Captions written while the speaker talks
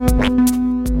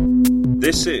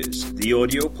This is the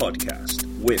Audio Podcast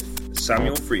with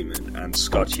Samuel Freeman and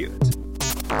Scott Hewitt.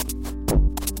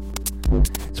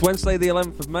 It's Wednesday, the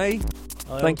 11th of May.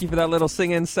 Hello. Thank you for that little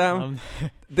sing-in, Sam.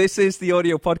 This is the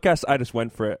Audio Podcast. I just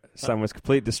went for it. Sam was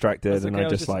completely distracted, and I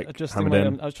just hammered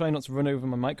in. I was trying not to run over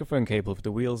my microphone cable with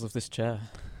the wheels of this chair.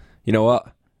 You know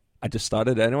what? I just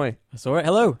started it anyway. That's all right.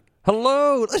 Hello.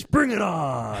 Hello, let's bring it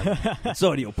on. It's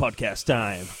Audio Podcast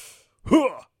time.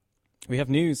 We have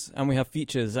news, and we have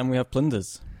features, and we have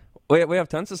plunders. We have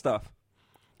tons of stuff.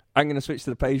 I'm going to switch to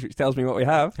the page which tells me what we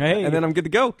have, Hey. and then I'm good to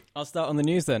go. I'll start on the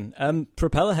news then.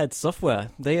 Propellerhead Software,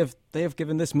 they have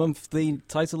given this month the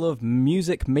title of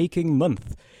Music Making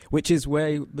Month, which is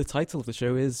where the title of the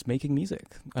show is Making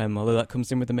Music, although that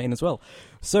comes in with the main as well.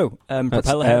 So,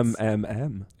 Propellerhead...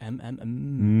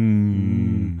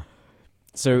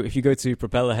 So if you go to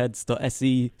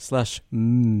propellerheads.se/,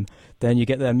 then you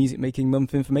get their Music Making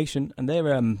Month information, and they're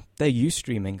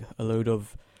Ustreaming a load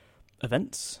of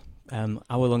events,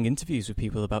 hour-long interviews with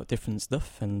people about different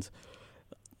stuff, and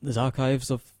there's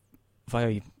archives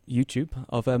via YouTube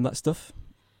of that stuff.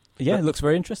 Yeah, it looks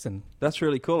very interesting. That's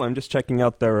really cool. I'm just checking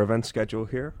out their event schedule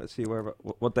here. Let's see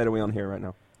what date are we on here right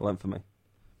now? 11th of May.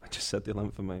 I just said the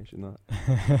 11th of May, shouldn't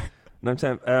I? No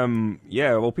time.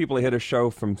 Yeah, well, people hit a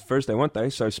show from Thursday, weren't they?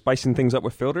 So spicing things up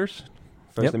with filters.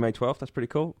 Thursday, May 12th. That's pretty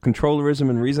cool. Controllerism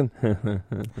and reason.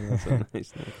 That's so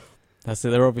nice. That's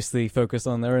it. They're obviously focused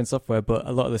on their own software, but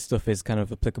a lot of this stuff is kind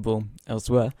of applicable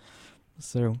elsewhere.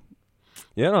 So,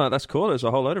 yeah, no, that's cool. There's a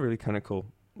whole lot of really kind of cool,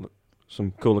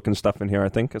 some cool looking stuff in here. I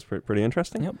think it's pretty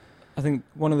interesting. Yep. I think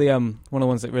one of the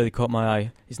ones that really caught my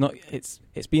eye is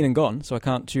it's been and gone, so I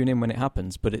can't tune in when it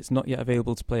happens, but it's not yet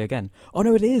available to play again. Oh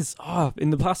no, it is. In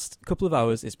the past couple of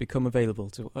hours, it's become available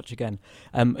to watch again.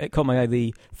 It caught my eye.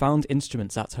 The Found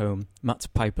Instruments at Home. Matt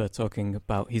Piper talking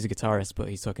about, he's a guitarist, but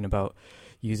he's talking about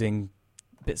using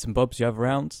bits and bobs you have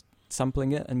around,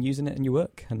 sampling it and using it in your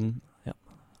work, and yeah,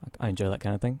 I enjoy that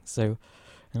kind of thing. So,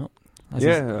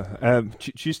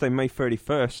 Tuesday, May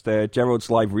 31st,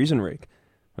 Gerald's Live Reason Rig.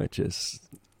 Which is,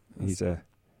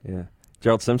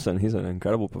 Gerald Simpson, he's an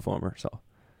incredible performer, so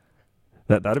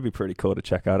that'd be pretty cool to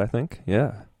check out, I think.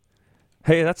 Yeah.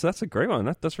 Hey, that's a great one.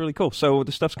 That's really cool. So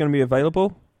the stuff's going to be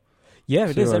available? Yeah,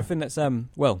 it is. Everything that's,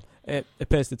 it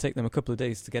appears to take them a couple of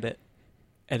days to get it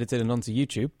edited and onto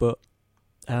YouTube, but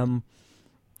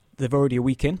they've already a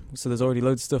week in, so there's already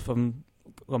loads of stuff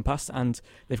gone past, and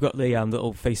they've got the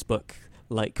little Facebook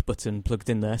like button plugged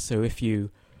in there, so if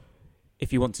you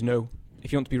want to know,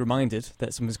 if you want to be reminded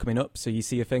that something's coming up, so you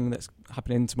see a thing that's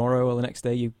happening tomorrow or the next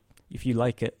day, if you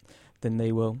like it, then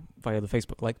they will, via the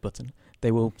Facebook like button, they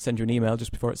will send you an email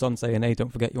just before it's on saying, hey,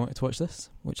 don't forget you wanted to watch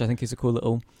this, which I think is a cool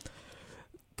little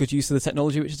good use of the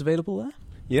technology which is available there.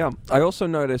 Yeah, I also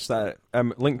noticed that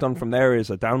linked on from there is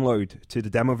a download to the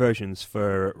demo versions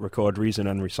for Record, Reason,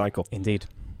 and Recycle. Indeed.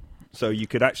 So you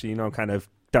could actually, kind of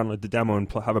download the demo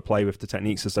and have a play with the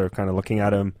techniques as they're kind of looking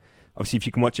at them. Obviously, if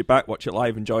you can watch it back, watch it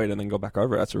live, enjoy it, and then go back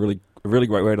over it, that's a really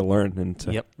great way to learn and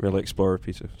to really explore a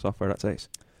piece of software. That's ace.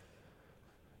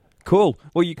 Cool.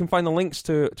 Well, you can find the links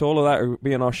to all of that will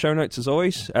be in our show notes, as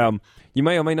always. You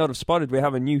may or may not have spotted we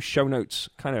have a new show notes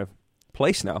kind of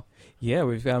place now. Yeah,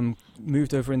 we've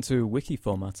moved over into wiki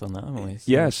format on that, haven't we?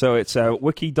 Yeah, so it's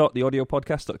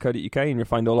wiki.theaudiopodcast.co.uk, and you'll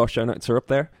find all our show notes are up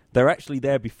there. They're actually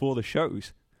there before the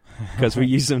shows, because we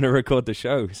use them to record the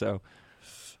show, so...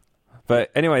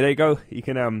 But anyway, there you go. You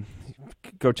can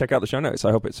go check out the show notes.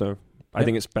 I hope I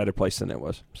think it's a better place than it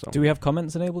was. So. Do we have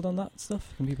comments enabled on that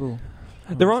stuff? Can people?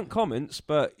 There aren't comments,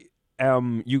 but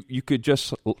you could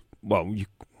just we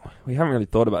haven't really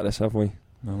thought about this, have we?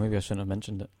 No, maybe I shouldn't have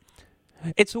mentioned it.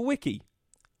 It's a wiki.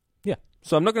 Yeah.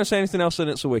 So I'm not going to say anything else than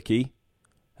it's a wiki.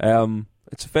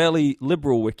 It's a fairly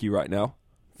liberal wiki right now,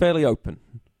 fairly open.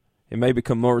 It may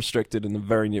become more restricted in the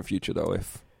very near future, though,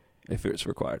 if it's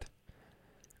required.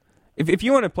 If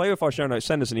you want to play with our show notes,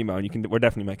 send us an email, and we'll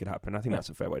definitely make it happen. I think that's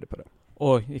a fair way to put it.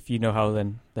 Or if you know how,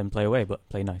 then play away, but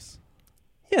play nice.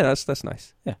 Yeah, that's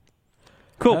nice. Yeah.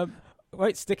 Cool.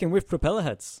 Right, sticking with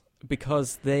Propellerheads,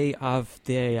 because they have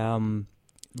their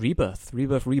Rebirth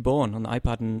Reborn on the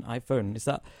iPad and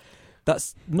iPhone.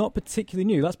 That's not particularly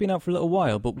new. That's been out for a little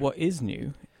while, but what is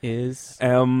new is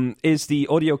the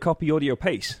audio copy, audio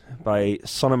paste by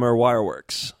Sonomer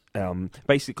Wireworks.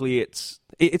 Basically, it's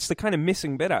the kind of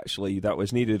missing bit, actually, that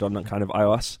was needed on kind of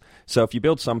iOS. So if you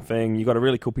build something, you got a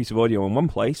really cool piece of audio in one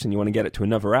place, and you want to get it to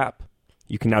another app,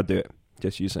 you can now do it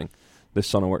just using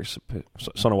this Sonomer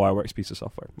Wireworks piece of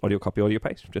software. Audio copy, audio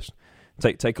paste. Just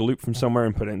take a loop from somewhere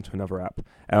and put it into another app.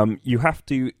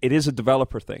 It is a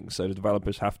developer thing, so the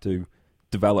developers have to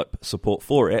develop support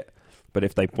for it.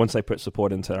 But once they put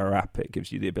support into their app, it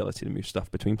gives you the ability to move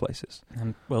stuff between places.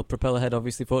 And well, Propellerhead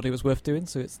obviously thought it was worth doing,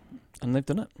 and they've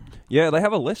done it. Yeah, they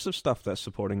have a list of stuff that's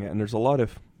supporting it, and there's a lot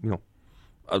of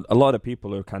a lot of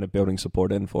people are kind of building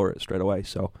support in for it straight away.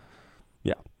 So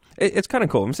yeah, it's kind of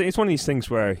cool. I'm saying it's one of these things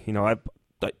where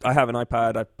I have an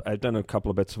iPad. I've done a couple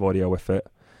of bits of audio with it,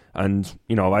 and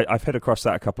I've hit across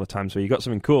that a couple of times where you got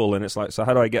something cool, and it's like, so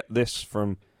how do I get this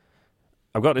from?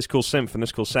 I've got this cool synth and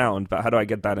this cool sound, but how do I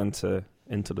get that into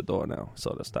the door now?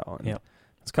 So that's that one. Yeah,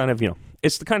 it's kind of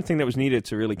it's the kind of thing that was needed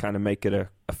to really kind of make it a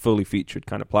fully featured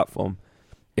kind of platform,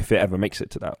 if it ever makes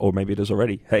it to that, or maybe it is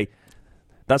already. Hey,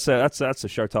 that's a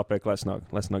show topic. Let's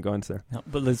not go into there. No,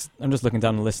 but I'm just looking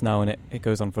down the list now, and it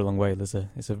goes on for a long way.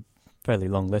 It's a fairly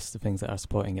long list of things that are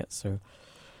supporting it. So.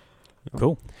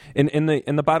 Cool. In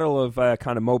the battle of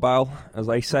kind of mobile, as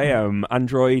I say,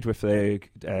 Android with the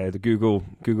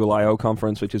Google I/O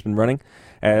conference, which has been running,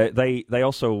 they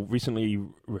also recently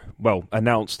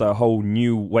announced a whole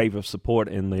new wave of support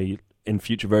in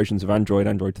future versions of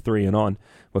Android 3 and on,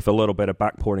 with a little bit of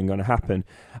backporting going to happen.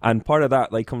 And part of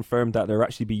that, they confirmed that there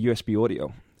actually be USB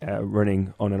audio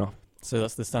running on and off. So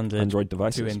that's the standard Android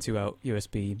devices. 2-in, 2-out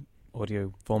USB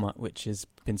audio format, which has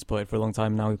been supported for a long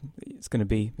time now. It's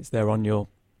there on your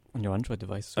Android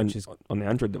device, which is on the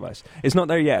Android device. It's not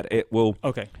there yet. It will.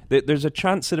 Okay. There's a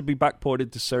chance it'll be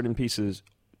backported to certain pieces,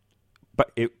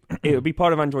 but it'll be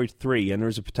part of Android 3, and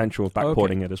there's a potential of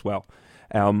backporting it as well.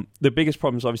 The biggest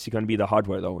problem is obviously going to be the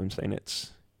hardware, though. I'm saying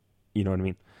it's, you know what I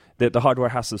mean. The hardware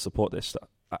has to support this stuff.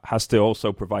 Has to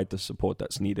also provide the support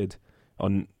that's needed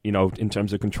on, in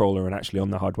terms of controller and actually on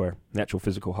the hardware, the actual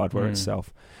physical hardware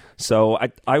itself. So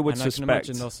I would suspect. I can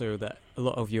imagine also that a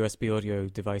lot of USB audio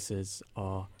devices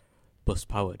are bus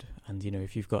powered, and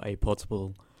if you've got a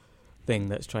portable thing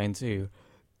that's trying to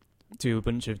do a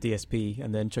bunch of DSP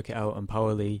and then chuck it out and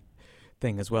power the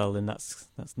thing as well, then that's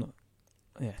not.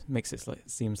 Yeah, it makes it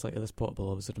seems like less portable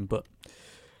all of a sudden. But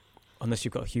unless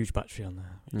you've got a huge battery on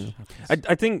there, which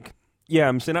I think. Yeah,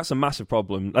 I'm saying that's a massive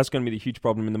problem. That's going to be the huge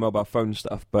problem in the mobile phone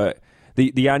stuff. But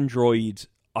the Android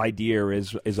idea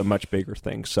is a much bigger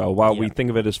thing. So while we think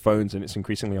of it as phones and it's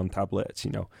increasingly on tablets,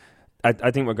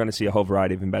 I think we're going to see a whole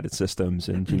variety of embedded systems,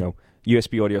 and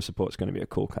USB audio support is going to be a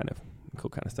cool kind of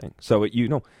thing. So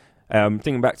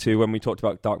thinking back to when we talked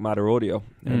about dark matter audio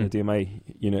in the DMA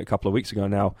unit a couple of weeks ago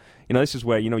now, this is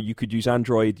where you could use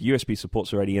Android. USB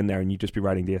support's already in there, and you'd just be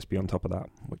writing DSP on top of that,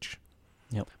 which.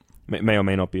 Yep. May or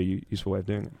may not be a useful way of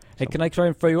doing it. Hey, can I try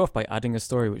and throw you off by adding a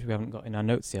story which we haven't got in our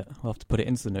notes yet? I'll have to put it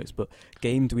into the notes. But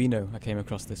Gameduino I came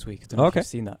across this week. I don't know if you've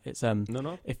seen that. It's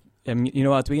no. If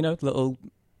Arduino, little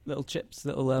chips,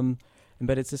 little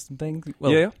embedded system thing.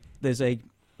 Well, yeah. There's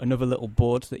another little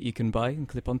board that you can buy and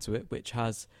clip onto it, which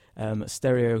has a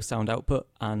stereo sound output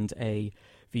and a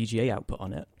VGA output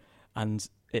on it, and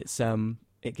it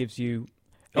gives you.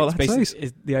 That's nice.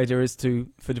 The idea is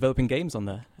for developing games on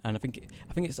there, and I think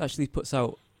it actually puts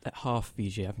out at half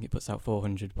VGA. I think it puts out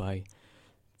 400 by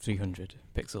 300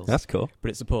 pixels. That's cool.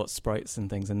 But it supports sprites and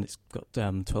things, and it's got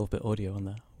 12-bit audio on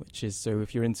there, which is so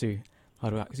if you're into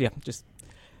hardware, just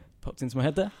popped into my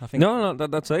head there. I think. No,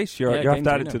 that's ace. You have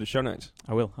to add it to the show notes.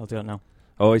 I will. I'll do that now.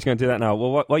 Oh, he's going to do that now.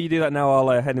 Well, while you do that now,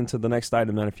 I'll head into the next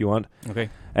item then, if you want. Okay.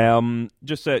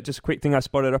 Just a quick thing I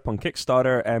spotted up on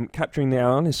Kickstarter. Capturing the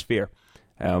Ionosphere.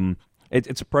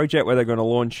 It's a project where they're going to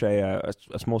launch a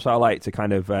small satellite to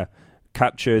kind of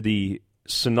capture the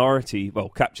sonority,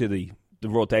 capture the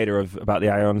raw data about the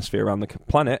ionosphere around the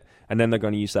planet, and then they're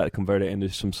going to use that to convert it into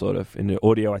some sort of into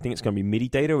audio. I think it's going to be MIDI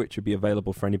data, which would be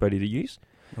available for anybody to use.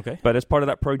 Okay. But as part of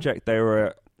that project,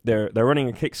 they're running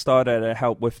a Kickstarter to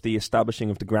help with the establishing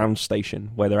of the ground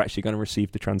station, where they're actually going to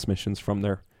receive the transmissions from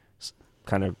their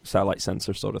kind of satellite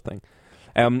sensor sort of thing.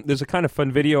 There's a kind of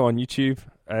fun video on YouTube.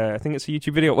 I think it's a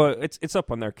YouTube video. Well, it's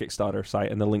up on their Kickstarter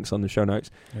site, and the link's on the show notes,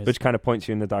 which kind of points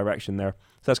you in the direction there.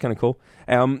 So that's kind of cool.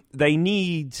 They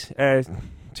need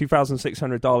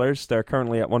 $2,600. They're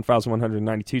currently at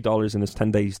 $1,192, and there's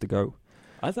 10 days to go.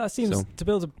 That seems to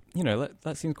build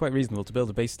that seems quite reasonable to build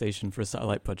a base station for a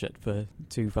satellite project for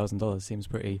 $2,000. Seems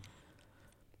pretty.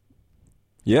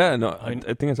 Yeah, no, I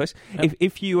think it's nice.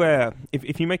 If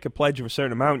you make a pledge of a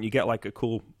certain amount, you get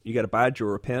you get a badge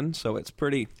or a pin. So it's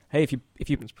pretty. Hey,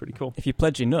 it's pretty cool. If you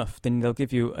pledge enough, then they'll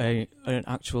give you an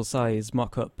actual size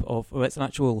mock-up it's an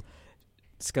actual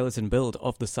skeleton build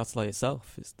of the satellite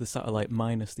itself. It's the satellite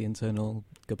minus the internal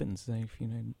gubbins.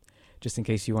 Just in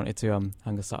case you wanted to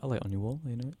hang a satellite on your wall,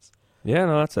 It's... Yeah,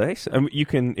 no, that's nice. You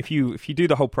can if you do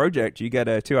the whole project, you get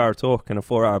a 2-hour talk and a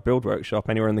 4-hour build workshop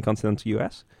anywhere in the continental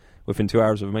US. Within 2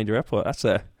 hours of a major airport. That's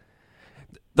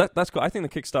cool. I think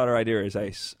the Kickstarter idea is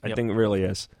ace. I think it really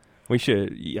is. We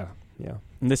should, Yeah.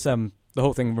 And this the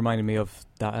whole thing reminded me of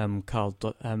that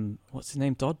what's his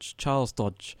name? Charles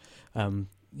Dodge.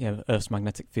 Earth's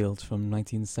magnetic field from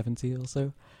 1970 or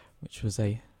so, which was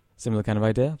a similar kind of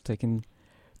idea, taking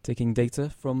data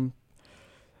from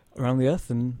around the Earth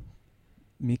and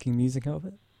making music out of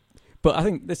it. But I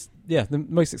think the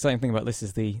most exciting thing about this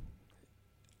is the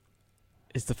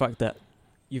fact that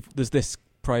there's this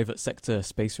private sector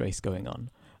space race going on,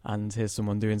 and here's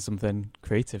someone doing something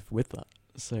creative with that.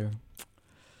 So,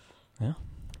 yeah,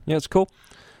 it's cool.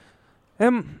 So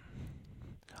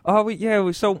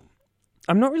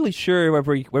I'm not really sure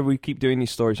whether we keep doing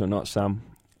these stories or not, Sam.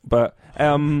 But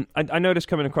I noticed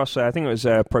coming across, I think it was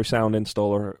Pro Sound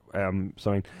installer,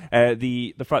 something.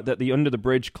 The fact that the Under the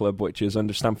Bridge Club, which is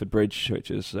under Stamford Bridge,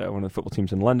 which is one of the football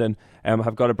teams in London,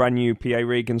 have got a brand new PA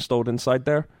rig installed inside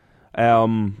there. I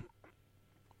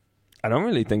don't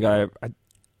really think I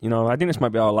think this might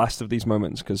be our last of these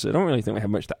moments, because I don't really think we have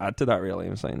much to add to that. Really,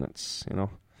 I'm saying that's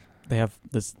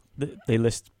they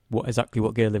list exactly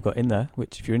what gear they've got in there,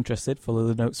 which if you're interested, follow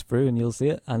the notes through and you'll see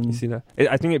it. And you see that?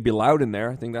 I think it'd be loud in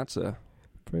there. I think that's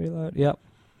pretty loud. Yeah,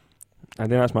 I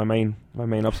think that's my main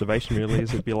observation. Really,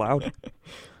 is it'd be loud.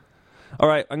 All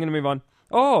right, I'm going to move on.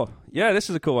 Oh, yeah, this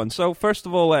is a cool one. So first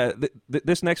of all,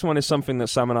 this next one is something that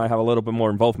Sam and I have a little bit more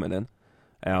involvement in.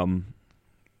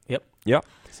 Yep.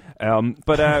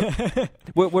 But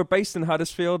we're based in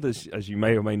Huddersfield, as you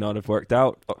may or may not have worked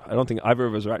out. I don't think either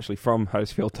of us are actually from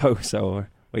Huddersfield, though. So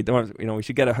we don't. We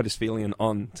should get a Huddersfieldian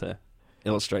on to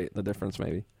illustrate the difference,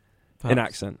 maybe. Perhaps. In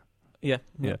accent. Yeah.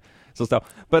 So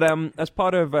stuff. But as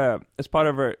part of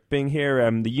it being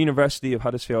here, the University of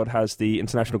Huddersfield has the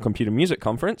International Computer Music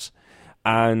Conference,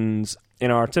 and in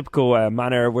our typical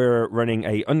manner, we're running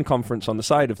a unconference on the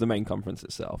side of the main conference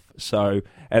itself. So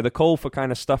the call for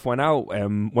kind of stuff went out.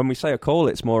 When we say a call,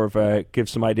 it's more of give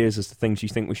some ideas as to things you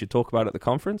think we should talk about at the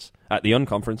conference, at the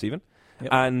unconference even.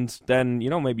 Yep. And then,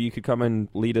 maybe you could come and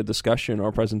lead a discussion or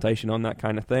a presentation on that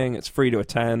kind of thing. It's free to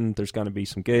attend. There's going to be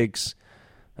some gigs,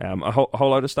 a whole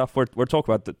load of stuff. We're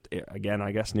talking about that again,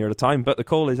 I guess, near the time. But the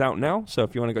call is out now, so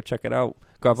if you want to go check it out,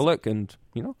 go have a look, and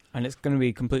And it's going to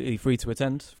be completely free to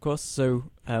attend, of course. So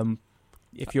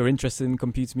if you're interested in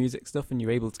computer music stuff and you're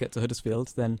able to get to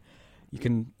Huddersfield, then you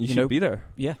can. You should be there.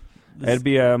 Yeah, it'd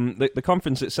be the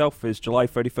conference itself is July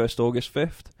 31st, August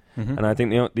 5th. Mm-hmm. And I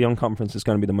think the unconference is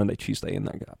going to be the Monday, Tuesday in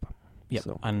that gap. Yeah,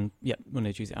 so.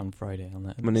 Monday, Tuesday, and Friday on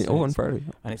that. On Friday.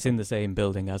 And it's in the same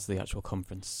building as the actual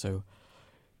conference, so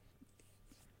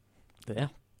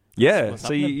yeah.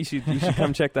 So you should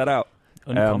come check that out.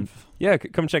 Unconf.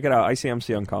 Come check it out.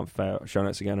 ICMC Unconf. Show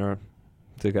notes again, or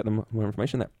to get them more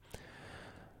information there.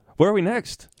 Where are we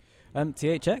next?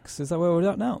 THX. Is that where we're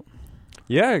at now?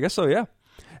 Yeah, I guess so. Yeah.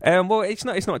 Well, it's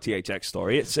not a THX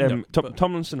story. It's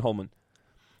Tomlinson Holman.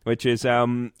 Which is,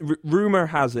 rumor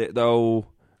has it, though,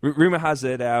 the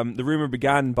rumor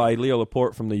began by Leo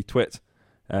Laporte from the Twit,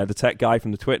 the tech guy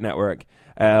from the Twit network,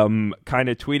 kind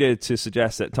of tweeted to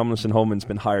suggest that Tomlinson Holman's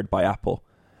been hired by Apple.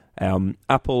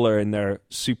 Apple are in their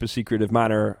super secretive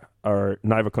manner, are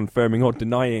neither confirming or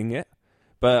denying it,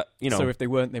 but, So if they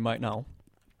weren't, they might now.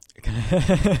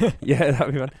 Yeah,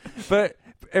 that'd be fun. But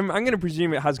I'm going to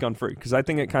presume it has gone through, because I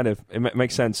think it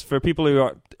makes sense. For people who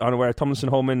are unaware, Tomlinson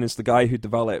Holman is the guy who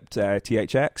developed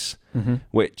THX, mm-hmm.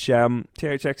 which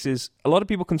THX is, a lot of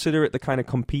people consider it the kind of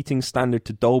competing standard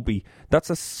to Dolby. That's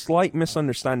a slight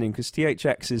misunderstanding, because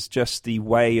THX is just the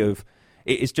way of,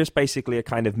 it is just basically a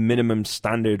kind of minimum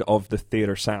standard of the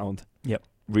theater sound. Yep.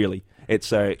 Really.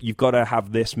 It's you've got to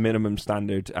have this minimum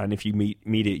standard, and if you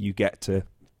meet it, you get to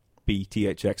be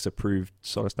THX approved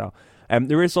sort of style.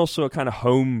 There is also a kind of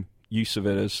home use of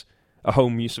it as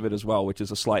well, which is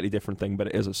a slightly different thing, but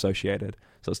it is associated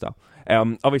sort of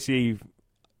style. Obviously,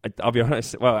 I'll be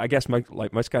honest. Well, I guess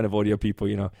most kind of audio people,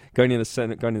 going to the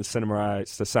cinema,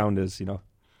 the sound is,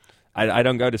 I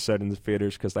don't go to certain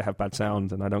theaters because they have bad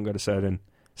sound, and I don't go to certain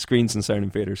screens in certain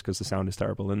theaters because the sound is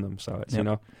terrible in them. So it's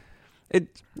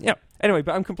Anyway,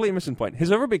 but I'm completely missing the point.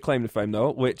 His other big claim to fame,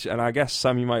 though, and I guess,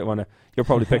 Sam, you'll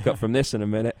probably pick up from this in a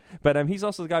minute, but he's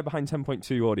also the guy behind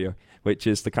 10.2 Audio, which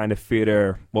is the kind of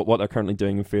theatre, what they're currently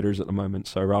doing in theatres at the moment.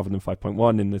 So rather than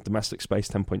 5.1 in the domestic space,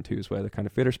 10.2 is where the kind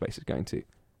of theatre space is going to.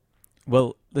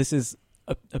 Well, this is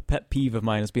a pet peeve of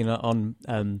mine. It's been on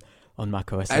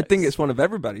Mac OS X. I think it's one of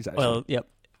everybody's, actually. Well, yep.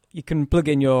 You can plug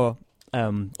in your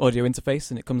audio interface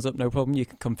and it comes up, no problem. You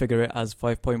can configure it as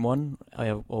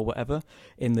 5.1 or whatever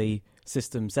in the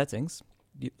system settings.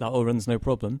 That all runs no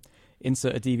problem.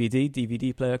 Insert a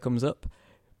DVD player comes up.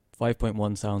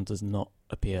 5.1 sound does not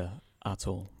appear at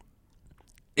all.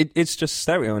 It's just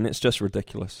stereo, and it's just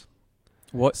ridiculous.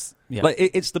 Like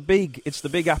it's the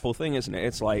big Apple thing, isn't it?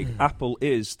 It's like Apple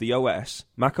is the OS,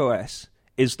 Mac OS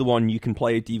is the one you can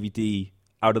play a DVD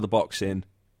out of the box in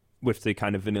with the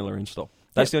kind of vanilla install.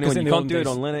 That's the only one. You can't do it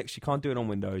on Linux, you can't do it on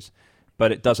Windows,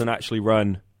 but it doesn't actually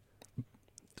run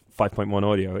 5.1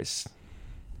 audio. It's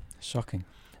shocking.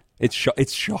 It's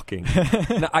shocking.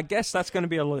 Now, I guess that's going to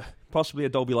be possibly a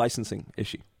Dolby licensing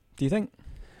issue. Do you think?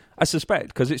 I suspect,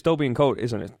 because it's Dolby encoded,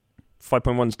 isn't it?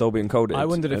 5.1's Dolby encoded. I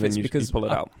wondered if it's because you pull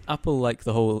it out. Apple like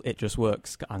the whole "it just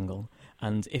works" angle,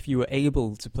 and if you were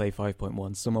able to play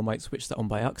 5.1, someone might switch that on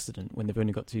by accident when they've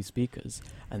only got 2 speakers,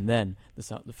 and then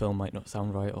the film might not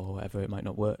sound right or whatever, it might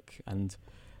not work. And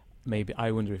maybe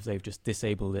I wonder if they've just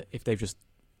disabled it, if they've just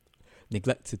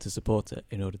neglected to support it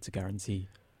in order to guarantee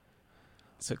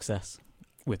success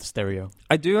with stereo.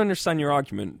 I do understand your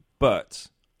argument, but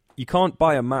you can't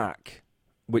buy a Mac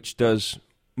which does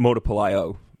multiple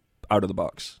I/O out of the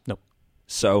box. No.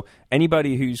 So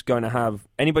anybody who's even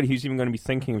going to be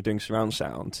thinking of doing surround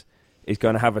sound is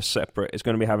going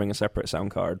to be having a separate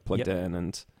sound card plugged in,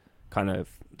 and kind of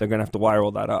they're going to have to wire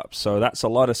all that up. So that's a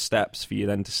lot of steps for you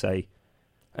then to say,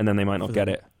 and then they might not get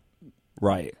it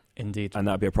right. Indeed. And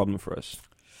that'd be a problem for us.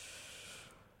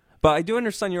 But I do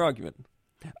understand your argument.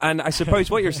 And I suppose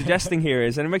what you're suggesting here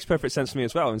is, and it makes perfect sense to me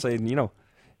as well, and saying,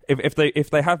 if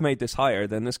they have made this higher,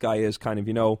 then this guy is kind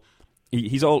of,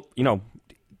 he's all,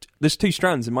 there's 2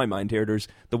 strands in my mind here. There's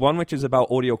the one which is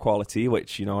about audio quality,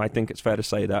 which, I think it's fair to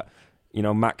say that,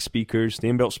 Mac speakers, the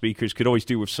inbuilt speakers could always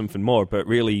do with something more, but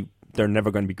really they're never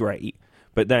going to be great.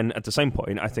 But then at the same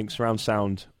point, I think surround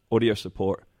sound audio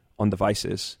support on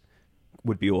devices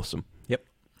would be awesome. Yep.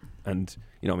 And,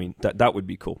 that would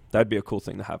be cool. That'd be a cool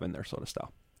thing to have in there sort of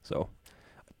stuff. So,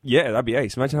 yeah, that'd be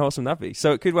ace. Imagine how awesome that'd be.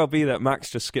 So it could well be that Macs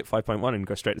just skip 5.1 and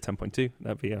go straight to 10.2.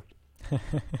 That'd be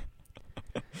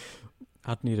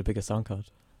I'd need a bigger sound card.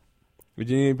 Would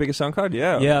you need a bigger sound card?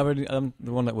 Yeah. Yeah,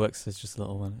 the one that works is just a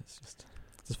little one. It's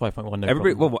just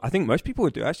 5.1. Well, I think most people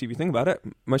would do, actually, if you think about it.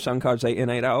 Most sound cards 8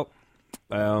 in, 8 out.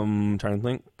 Trying to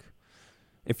think.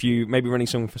 If you maybe running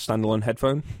something for standalone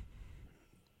headphone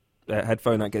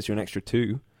that gets you an extra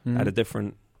 2 at a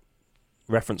different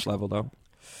reference level, though.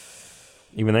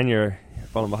 Even then, you're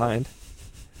falling behind.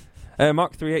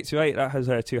 Mark 3828, that has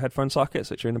 2 headphone sockets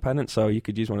that are independent, so you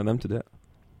could use one of them to do it.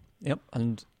 Yep,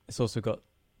 and it's also got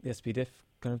the SPDIF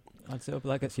kind of adds it up.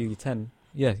 That gets you 10.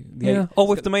 Yeah.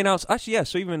 With the main outs. Actually, yeah,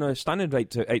 so even a standard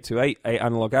 828, 8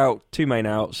 analog out, 2 main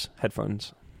outs,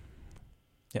 headphones.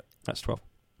 Yep. That's 12.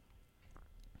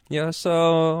 Yeah,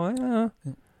 so...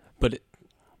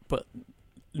 But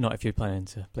not if you're planning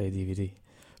to play a DVD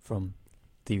from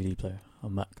DVD player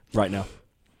on Mac. Right now.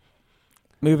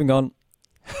 Moving on.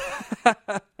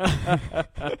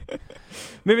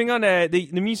 Moving on, the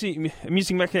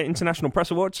Music Maker International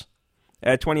Press Awards,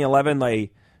 2011.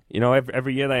 They,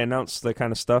 every year they announce the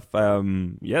kind of stuff.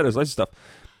 There's loads of stuff.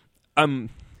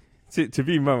 To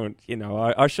be a moment,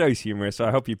 our show's humorous, so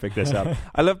I hope you pick this up.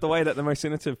 I love the way that the most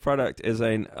innovative product is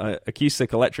an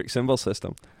acoustic electric cymbal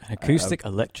system. An acoustic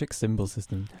electric cymbal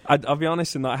system. I'll be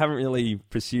honest in that I haven't really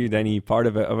pursued any part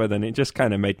of it other than it just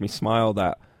kind of made me smile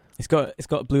that it's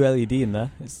got blue LED in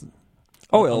there. It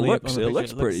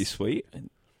looks pretty sweet.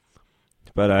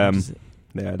 But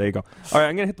yeah, there you go. All right,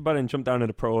 I'm gonna hit the button and jump down to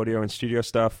the Pro Audio and Studio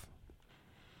stuff.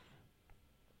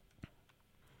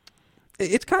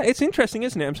 It's interesting,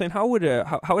 isn't it? I'm saying, how would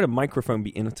a microphone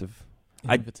be innovative?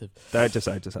 I just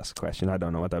asked a question. I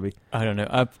don't know what that'd be. I don't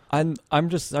know. I've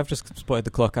just spotted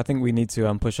the clock. I think we need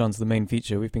to push on to the main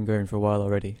feature. We've been going for a while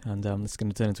already, and it's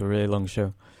going to turn into a really long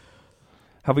show.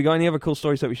 Have we got any other cool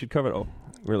stories that we should cover?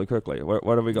 Really quickly. What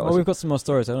have we got? Oh, we've got some more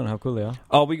stories. I don't know how cool they are.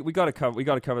 Oh, we got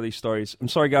to cover these stories. I'm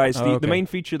sorry, guys. The main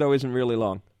feature though isn't really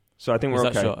long, so I think we're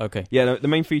okay. Short? Okay. Yeah, the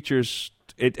main feature's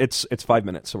it's 5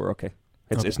 minutes, so we're okay.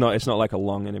 It's not like a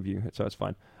long interview, so it's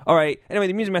fine. All right. Anyway,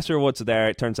 the Music Master Awards are there.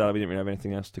 It turns out we didn't really have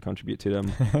anything else to contribute to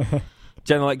them.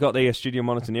 Genelec got the Studio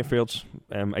Monitor Nearfields,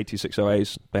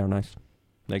 8260As. They are nice.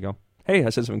 There you go. Hey, I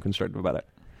said something constructive about it.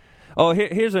 Oh,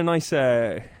 here's a nice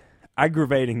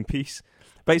aggravating piece.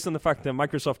 Based on the fact that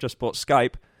Microsoft just bought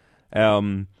Skype,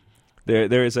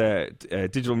 there is a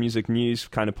Digital Music News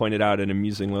kind of pointed out an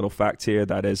amusing little fact here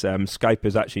that is Skype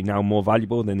is actually now more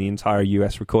valuable than the entire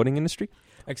US recording industry.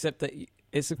 Except that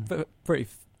it's a pretty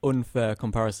unfair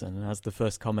comparison, as the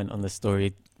first comment on this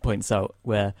story points out,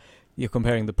 where you're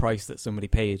comparing the price that somebody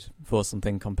paid for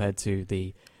something compared to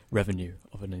the revenue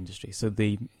of an industry. So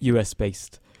the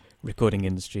US-based recording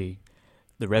industry,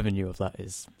 the revenue of that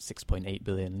is $6.8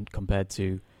 billion compared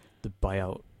to the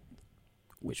buyout,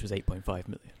 which was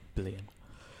 $8.5 billion.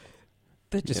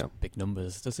 They're just big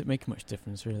numbers. Does it make much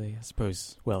difference, really? I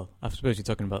suppose you're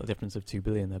talking about the difference of 2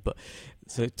 billion there, but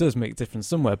so it does make a difference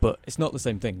somewhere, but it's not the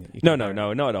same thing. No, not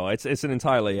at all. It's an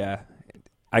entirely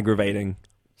aggravating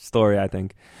story, I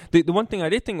think. The one thing I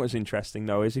did think was interesting,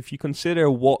 though, is if you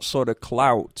consider what sort of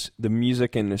clout the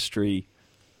music industry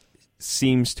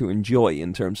seems to enjoy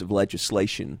in terms of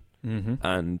legislation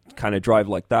and kind of drive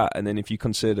like that, and then if you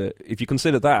consider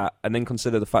that, and then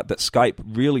consider the fact that Skype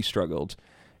really struggled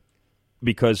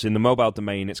because in the mobile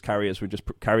domain, its carriers were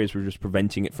just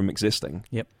preventing it from existing.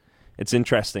 Yep, it's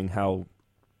interesting how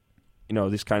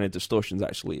this kind of distortions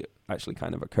actually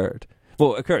kind of occurred.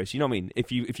 Well, it occurs. You know what I mean?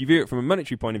 If you view it from a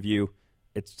monetary point of view,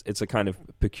 it's a kind of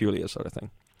peculiar sort of thing.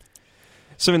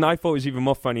 Something that I thought was even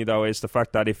more funny, though, is the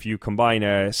fact that if you combine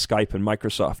Skype and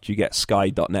Microsoft, you get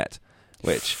Sky.net,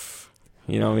 which,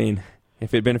 you know what I mean?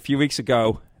 If it had been a few weeks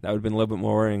ago, that would have been a little bit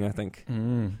more worrying, I think.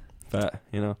 But,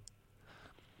 I'm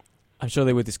sure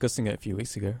they were discussing it a few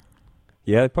weeks ago.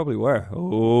 Yeah, they probably were. Oh.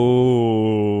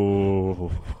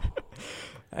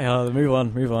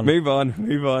 Move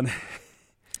on.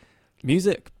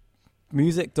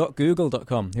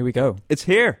 Music.google.com. Here we go. It's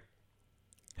here.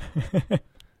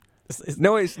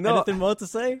 No, it's not. Anything more to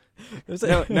say?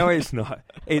 No, it's not.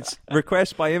 It's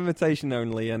request by invitation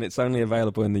only, and it's only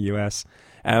available in the US.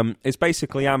 It's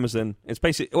basically Amazon. It's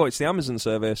the Amazon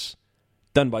service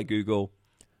done by Google.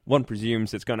 One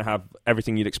presumes it's going to have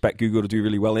everything you'd expect Google to do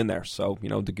really well in there. So,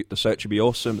 the search would be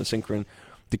awesome.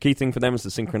 The key thing for them is the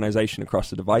synchronization across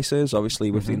the devices,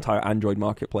 obviously with the entire Android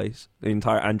marketplace, the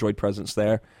entire Android presence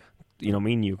there. You're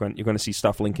going to see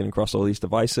stuff linking across all these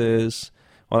devices,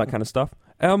 all that kind of stuff.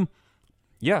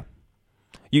 Yeah.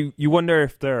 You wonder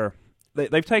if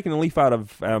they've taken a leaf out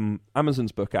of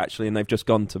Amazon's book, actually, and they've just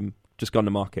gone to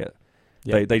market.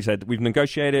 Yeah. They said, we've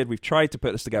negotiated, we've tried to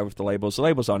put this together with the labels. The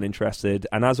labels aren't interested,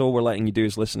 and as all we're letting you do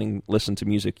is listen to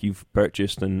music you've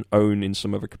purchased and own in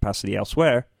some other capacity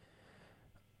elsewhere,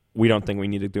 we don't think we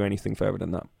need to do anything further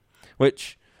than that.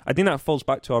 Which, I think that falls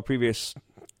back to our previous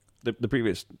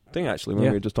thing, actually, when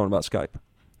we were just talking about Skype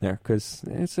there, because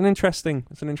it's an interesting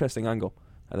angle.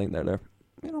 I think they're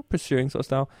pursuing sort of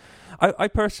style. I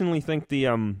personally think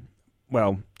I'm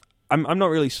not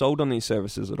really sold on these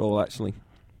services at all, actually.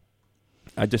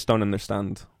 I just don't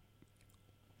understand.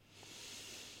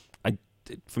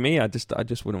 For me, I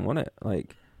just wouldn't want it.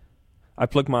 Like, I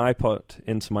plug my iPod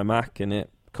into my Mac and it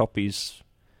copies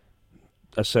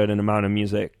a certain amount of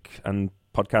music and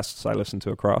podcasts I listen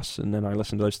to across, and then I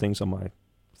listen to those things on my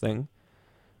thing.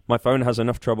 My phone has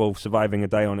enough trouble surviving a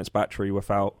day on its battery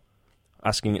without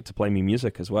asking it to play me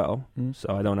music as well,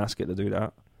 so I don't ask it to do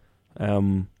that.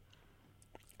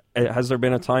 Has there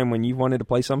been a time when you've wanted to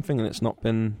play something and it's not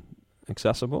been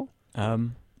accessible?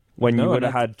 When you would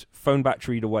have had phone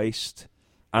battery to waste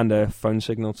and a phone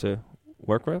signal to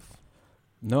work with?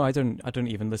 No, I don't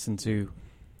even listen to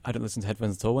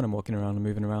headphones at all when I'm walking around and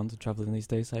moving around and traveling these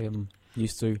days. I am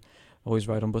used to always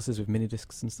ride on buses with mini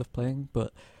discs and stuff playing,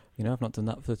 but I've not done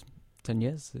that for 10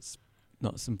 years. It's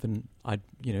not something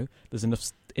there's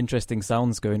enough interesting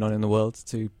sounds going on in the world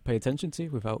to pay attention to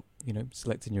without,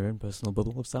 selecting your own personal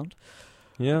bubble of sound.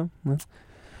 Yeah.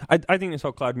 I think this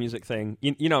whole cloud music thing,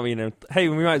 hey,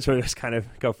 we might as well just kind of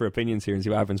go for opinions here and see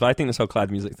what happens, but I think this whole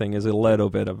cloud music thing is a little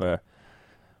bit of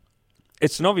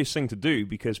it's an obvious thing to do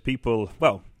because people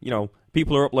are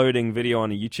uploading video on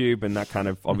YouTube, and that kind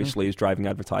of obviously is driving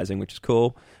advertising, which is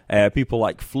cool. People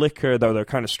like Flickr, though they're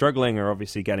kind of struggling, are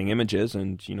obviously getting images,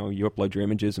 and you upload your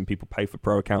images and people pay for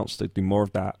pro accounts to do more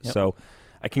of that. Yep. So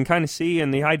I can kind of see,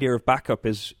 and the idea of backup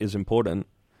is important.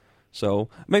 So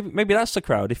maybe that's the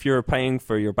crowd. If you're paying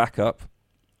for your backup,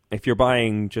 if you're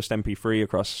buying just MP3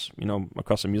 across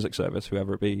a music service,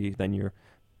 whoever it be, then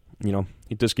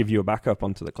it does give you a backup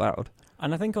onto the cloud.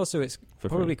 And I think also it's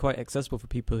probably quite accessible for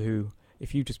people who,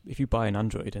 if you buy an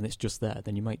Android and it's just there,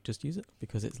 then you might just use it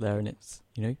because it's there and it's,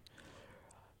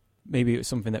 maybe it's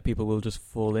something that people will just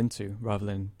fall into rather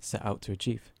than set out to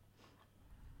achieve.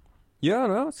 Yeah,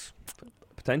 no, it's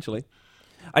potentially.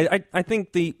 I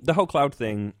think the whole cloud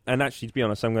thing, and actually to be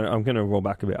honest, I'm gonna roll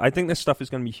back a bit. I think this stuff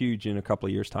is going to be huge in a couple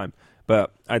of years' time.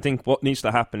 But I think what needs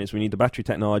to happen is we need the battery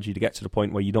technology to get to the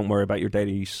point where you don't worry about your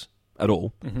data use at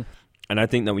all. Mm-hmm. And I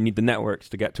think that we need the networks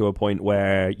to get to a point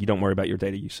where you don't worry about your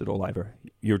data use at all either.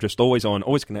 You're just always on,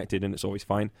 always connected, and it's always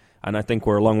fine. And I think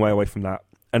we're a long way away from that.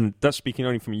 And that's speaking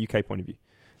only from a UK point of view.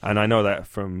 And I know that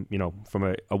from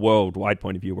a worldwide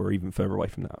point of view, we're even further away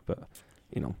from that. But,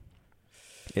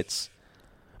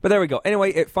 But there we go.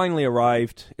 Anyway, it finally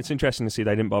arrived. It's interesting to see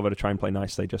they didn't bother to try and play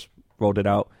nice. They just rolled it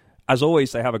out. As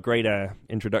always, they have a great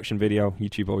introduction video.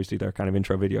 YouTube always do their kind of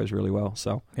intro videos really well.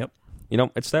 So, yep.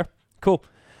 It's there. Cool.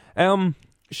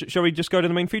 Shall we just go to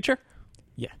the main feature?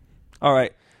 Yeah. All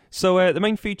right. So the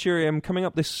main feature coming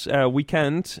up this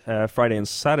weekend, Friday and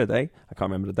Saturday. I can't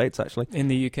remember the dates actually. In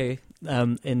the UK,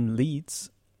 in Leeds,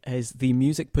 is the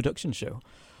Music Production Show.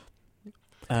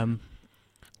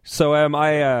 So I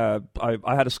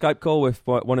had a Skype call with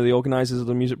one of the organisers of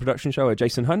the Music Production Show,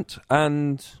 Jason Hunt,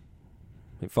 and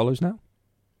it follows now.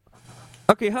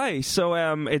 Okay, hi. So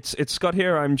it's Scott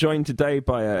here. I'm joined today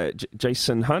by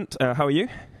Jason Hunt. How are you?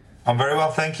 I'm very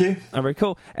well, thank you. Very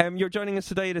cool. You're joining us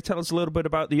today to tell us a little bit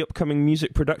about the upcoming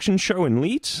Music Production Show in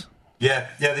Leeds. Yeah,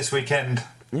 this weekend.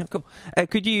 Yeah, cool.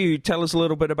 Could you tell us a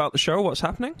little bit about the show? What's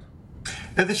happening?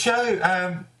 The show,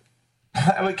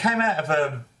 it came out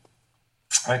of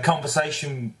a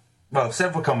conversation, well,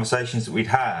 several conversations that we'd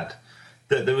had,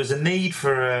 that there was a need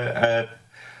for a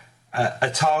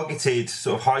targeted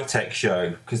sort of high-tech show,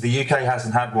 because the UK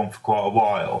hasn't had one for quite a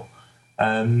while.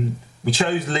 We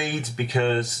chose Leeds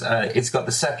because it's got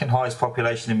the second highest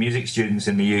population of music students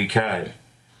in the UK.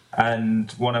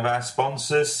 And one of our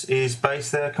sponsors is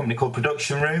based there, a company called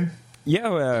Production Room.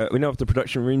 Yeah, we know of the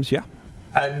production rooms, yeah.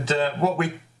 And what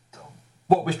we've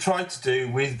tried to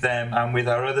do with them and with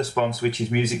our other sponsor, which is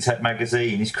Music Tech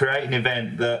Magazine, is create an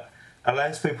event that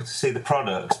allows people to see the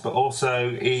products, but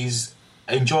also is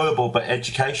enjoyable but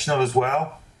educational as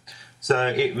well. So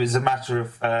it was a matter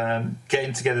of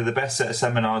getting together the best set of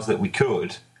seminars that we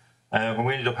could. And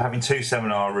we ended up having 2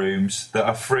 seminar rooms that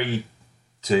are free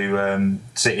to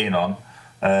sit in on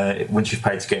once you've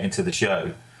paid to get into the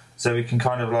show. So we can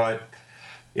kind of like,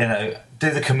 do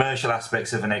the commercial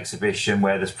aspects of an exhibition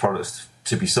where there's products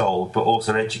to be sold, but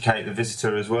also educate the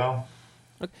visitor as well.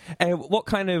 What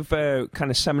kind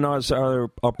of seminars are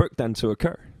booked then to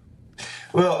occur?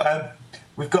 Well,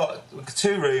 we've got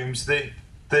 2 rooms. The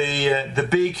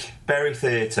big Berry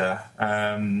Theatre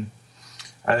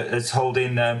is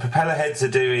holding. Propeller Heads are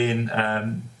doing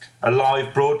a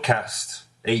live broadcast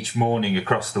each morning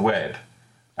across the web.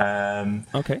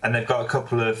 Okay. And they've got a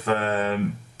couple of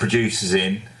producers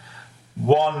in.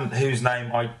 One whose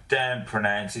name I daren't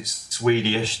pronounce. It's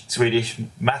Swedish.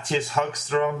 Mattias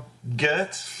Hagström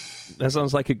Gert. That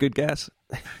sounds like a good guess.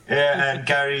 Yeah, and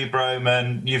Gary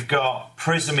Broman. You've got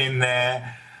Prism in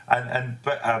there.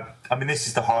 But I mean, this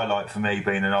is the highlight for me,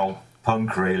 being an old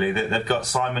punk, really. They've got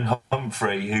Simon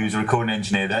Humphrey, who's a recording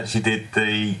engineer that actually did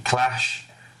the Clash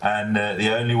and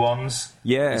The Only Ones.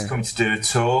 Yeah. He's coming to do a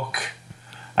talk.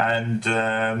 And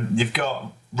you've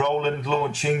got Roland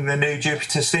launching the new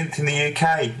Jupiter synth in the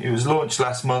UK. It was launched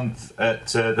last month at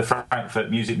the Frankfurt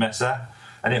Music Messe,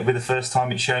 and it'll be the first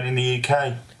time it's shown in the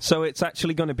UK. So it's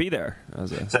actually going to be there?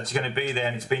 It's actually going to be there,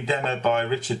 and it's been demoed by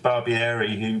Richard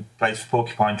Barbieri, who plays for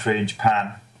Porcupine Tree in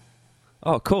Japan.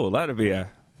 Oh, cool. That'd be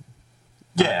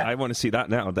Yeah. I want to see that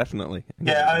now, definitely.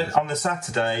 Yeah, on the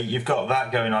Saturday, you've got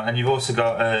that going on, and you've also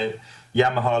got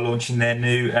Yamaha launching their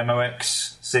new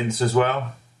MOX synths as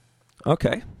well.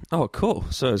 Okay. Oh, cool.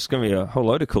 So it's going to be a whole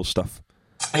load of cool stuff.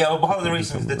 Yeah, well, part of the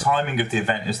reason for the timing of the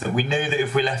event is that we knew that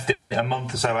if we left it a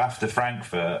month or so after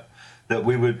Frankfurt, that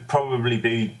we would probably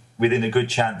be within a good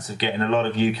chance of getting a lot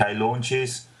of UK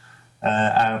launches,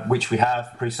 which we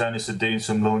have. PreSonus are doing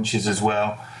some launches as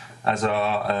well, as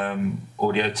our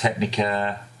Audio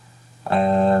Technica,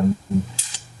 and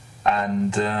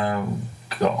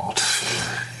God,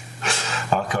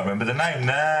 I can't remember the name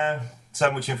now. So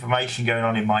much information going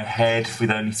on in my head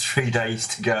with only 3 days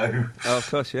to go. Oh, of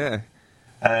course, yeah.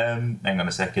 Hang on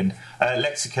a second.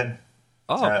 Lexicon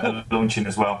cool. launching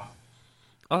as well.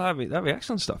 Oh, that'd be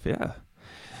excellent stuff, yeah.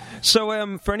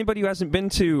 So, for anybody who hasn't been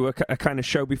to a kind of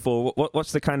show before,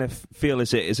 what's the kind of feel?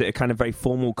 Is it a kind of very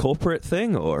formal corporate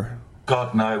thing, or?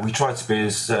 God, no. We try to be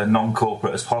as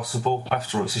non-corporate as possible.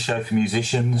 After all, it's a show for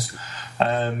musicians.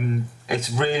 It's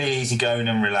really easygoing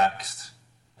and relaxed.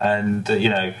 And,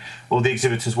 all the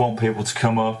exhibitors want people to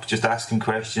come up, just ask them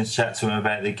questions, chat to them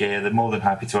about their gear. They're more than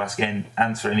happy to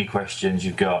answer any questions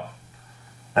you've got.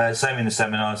 Same in the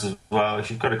seminars as well. If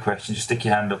you've got a question, just stick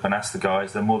your hand up and ask the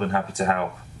guys. They're more than happy to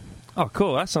help. Oh,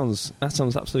 cool. That sounds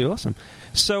absolutely awesome.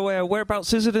 So,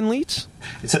 whereabouts is it in Leeds?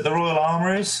 It's at the Royal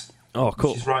Armouries. Oh,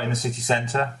 cool. Which is right in the city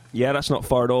centre. Yeah, that's not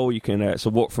far at all. You can it's a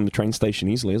walk from the train station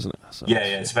easily, isn't it? So yeah,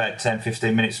 it's about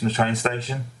 10-15 minutes from the train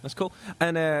station. That's cool.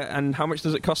 And how much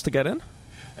does it cost to get in?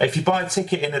 If you buy a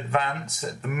ticket in advance,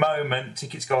 at the moment,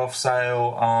 tickets go off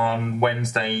sale on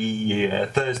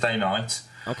Thursday night.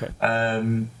 Okay.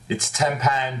 It's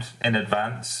 £10 in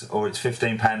advance, or it's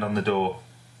 £15 on the door.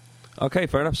 Okay,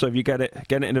 fair enough. So if you get it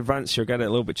in advance, you'll get it a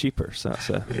little bit cheaper. So that's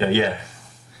yeah.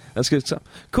 That's good stuff.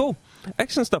 Cool.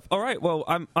 Excellent stuff. All right. Well,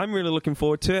 I'm really looking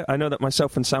forward to it. I know that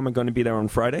myself and Sam are going to be there on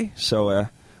Friday, so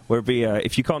we'll be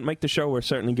if you can't make the show, we'll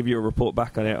certainly give you a report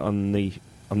back on it on the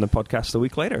podcast a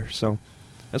week later. So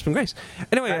that's been great.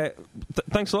 Anyway,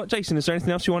 thanks a lot, Jason. Is there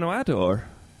anything else you want to add, or?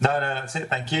 No, that's it.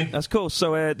 Thank you. That's cool.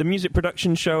 So the Music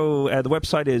Production Show, the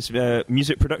website is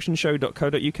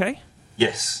musicproductionshow.co.uk.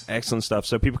 Yes. Excellent stuff.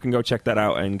 So people can go check that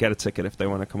out and get a ticket if they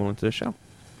want to come along to the show.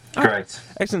 Great. Right.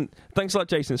 Excellent. Thanks a lot,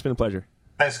 Jason. It's been a pleasure.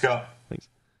 Thanks, Scott. Thanks.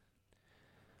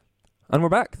 And we're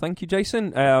back. Thank you,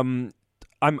 Jason. I'm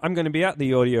going to be at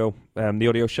the audio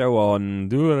show on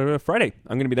Friday.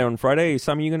 I'm going to be there on Friday.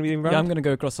 Sam, are you going to be around? Yeah, I'm going to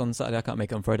go across on Saturday. I can't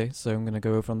make it on Friday, so I'm going to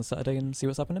go over on the Saturday and see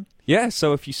what's happening. Yeah,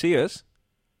 so if you see us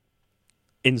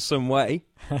in some way,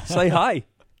 say hi.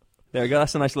 There we go.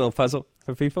 That's a nice little puzzle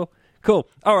for people. Cool.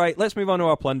 All right, let's move on to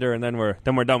our plunder, and then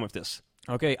we're done with this.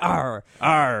 Okay. Arr.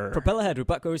 Propellerhead, we're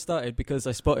back where we started because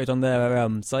I spotted on their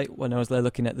site when I was there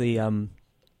looking at the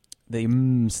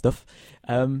stuff.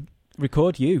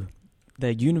 Record You,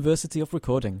 their University of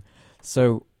Recording.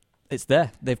 So it's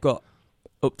there. They've got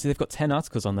 10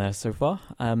 articles on there so far,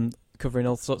 covering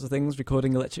all sorts of things: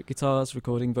 recording electric guitars,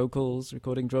 recording vocals,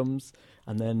 recording drums,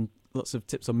 and then lots of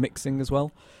tips on mixing as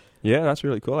well. Yeah, that's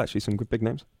really cool. Actually, some good big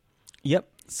names. Yep.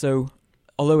 So,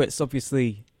 although it's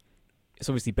obviously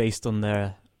based on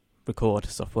their Record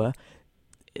software,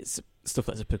 it's stuff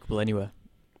that's applicable anywhere.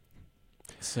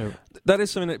 So that is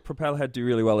something that Propellerhead do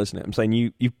really well, isn't it? I'm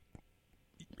saying it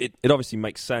obviously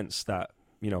makes sense that,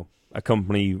 you know, a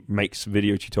company makes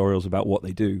video tutorials about what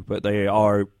they do, but they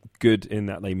are good in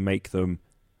that they make them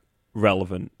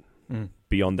relevant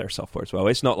beyond their software as well.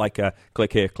 It's not like a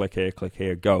click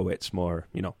here, go. It's more,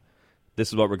 you know, this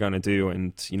is what we're going to do,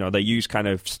 and you know they use kind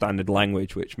of standard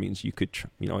language, which means you could,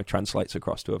 it translates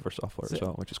across to other software as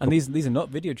well, which is cool. And these are not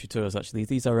video tutorials actually;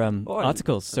 these are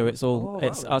articles. So it's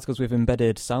articles with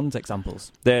embedded sound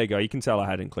examples. There you go. You can tell I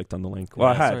hadn't clicked on the link.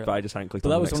 Well, yeah, but I just hadn't clicked on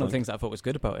the link. But that was one of the things that I thought was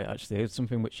good about it. Actually, it's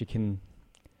something which you could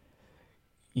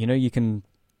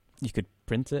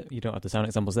print it. You don't have the sound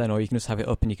examples then, or you can just have it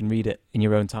up and you can read it in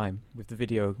your own time. With the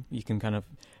video, you can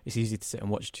it's easy to sit and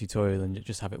watch a tutorial and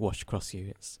just have it washed across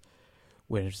you.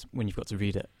 Whereas when you've got to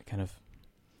read it, kind of,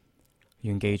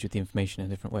 you engage with the information in a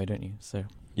different way, don't you? So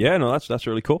yeah, no, that's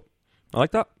really cool. I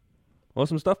like that.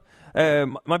 Awesome stuff.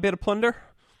 My bit of plunder.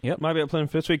 Yep. My bit of plunder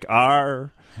for this week.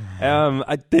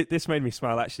 This made me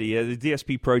smile actually. The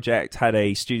DSP project had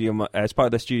a studio as part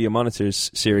of the Studio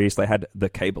Monitors series. They had the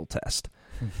cable test,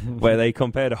 where they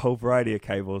compared a whole variety of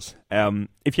cables.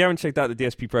 If you haven't checked out the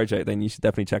DSP project, then you should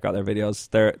definitely check out their videos.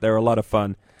 They're a lot of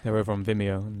fun. They're over on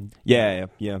Vimeo. Yeah.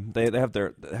 They have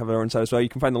their own site as well. You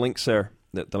can find the links there.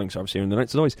 The links are obviously in the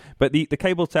notes as always. But the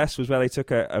cable test was where they took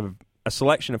a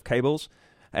selection of cables,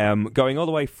 going all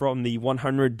the way from the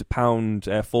 100-pound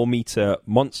 4-meter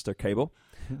monster cable,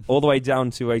 all the way down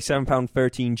to a 7-pound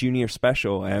 13 junior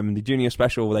special. The junior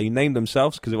special they named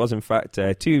themselves because it was in fact 2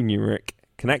 numeric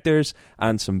connectors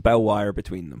and some bell wire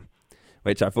between them,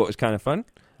 which I thought was kind of fun.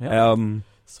 Yep.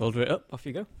 Solder it up, off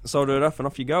you go. Solder it up and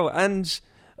off you go. And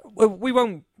we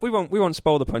won't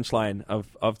spoil the punchline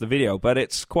of the video, but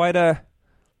it's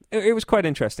it was quite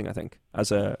interesting, I think,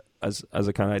 as a kind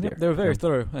of idea. Yep, they were very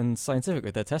thorough and scientific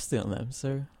with their testing on them,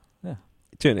 so yeah.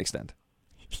 To an extent.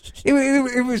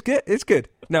 It was good. It's good.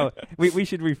 No, we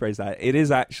should rephrase that. It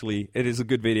is a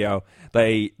good video.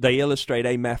 They illustrate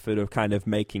a method of kind of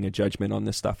making a judgment on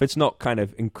this stuff. It's not kind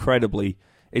of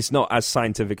it's not as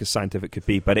scientific could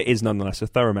be, but it is nonetheless a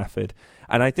thorough method.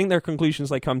 And I think their conclusions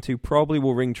they come to probably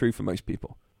will ring true for most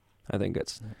people. I think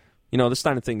it's, the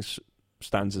standard things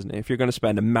stands, isn't it? If you're going to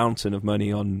spend a mountain of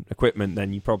money on equipment,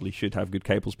 then you probably should have good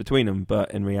cables between them.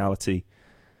 But in reality,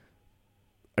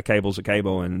 a cable's a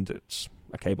cable, and it's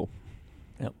a cable.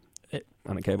 Yep.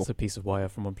 And a cable. It's a piece of wire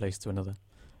from one place to another,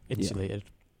 insulated,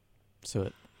 so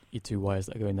that your 2 wires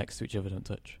that are going next to each other don't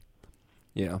touch.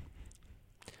 Yeah.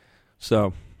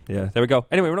 So, yeah, there we go.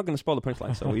 Anyway, we're not going to spoil the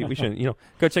punchline, so we shouldn't,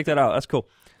 go check that out. That's cool.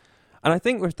 And I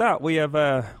think with that,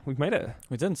 we've made it.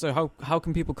 We're done. So how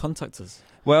can people contact us?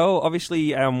 Well,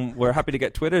 obviously, we're happy to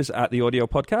get Twitters at The Audio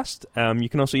Podcast. You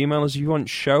can also email us if you want,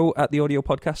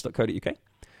 show@theaudiopodcast.co.uk.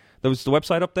 There's the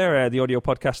website up there,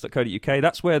 theaudiopodcast.co.uk.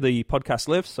 That's where the podcast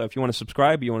lives, so if you want to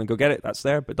subscribe, you want to go get it, that's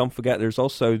there. But don't forget, there's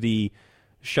also the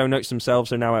show notes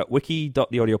themselves are now at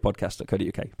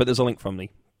wiki.theaudiopodcast.co.uk. But there's a link from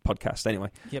the podcast anyway.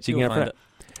 Yep, so you can find it.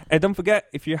 And don't forget,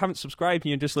 if you haven't subscribed and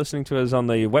you're just listening to us on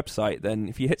the website, then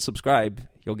if you hit subscribe,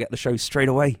 you'll get the show straight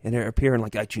away, and it'll appear in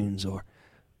like iTunes or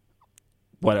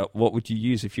what would you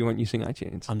use if you weren't using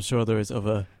iTunes? I'm sure there is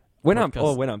other Winamp.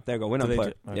 Oh, Winamp. There you go. Winamp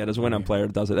player. Yeah, there's a Winamp player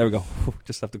that does it. There we go.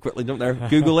 Just have to quickly jump there.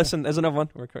 Google Listen. There's another one.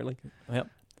 We're currently. Yep.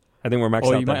 I think we're maxed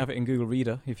out. Or you might have it in Google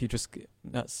Reader if you just.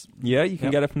 Yeah, you can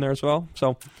get it from there as well.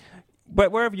 So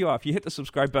but wherever you are, if you hit the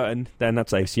subscribe button, then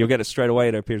that's ace. You'll get it straight away.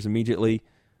 It appears immediately,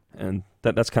 and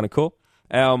that's kind of cool.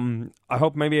 I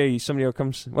hope maybe somebody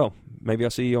comes. Well, maybe I'll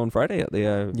see you on Friday at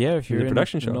the if you're the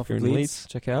production show. in If you're in Leeds, Leeds,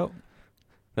 check it out.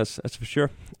 that's for sure.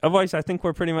 Otherwise, I think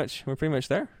we're pretty much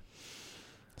there.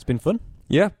 It's been fun.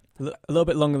 Yeah, A little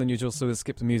bit longer than usual, so we'll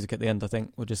skip the music at the end. I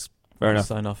think we'll just fair enough.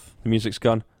 sign off. The music's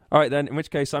gone. All right then. In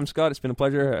which case, I'm Scott. It's been a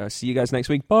pleasure. See you guys next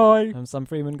week. Bye. I'm Sam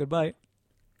Freeman. Goodbye.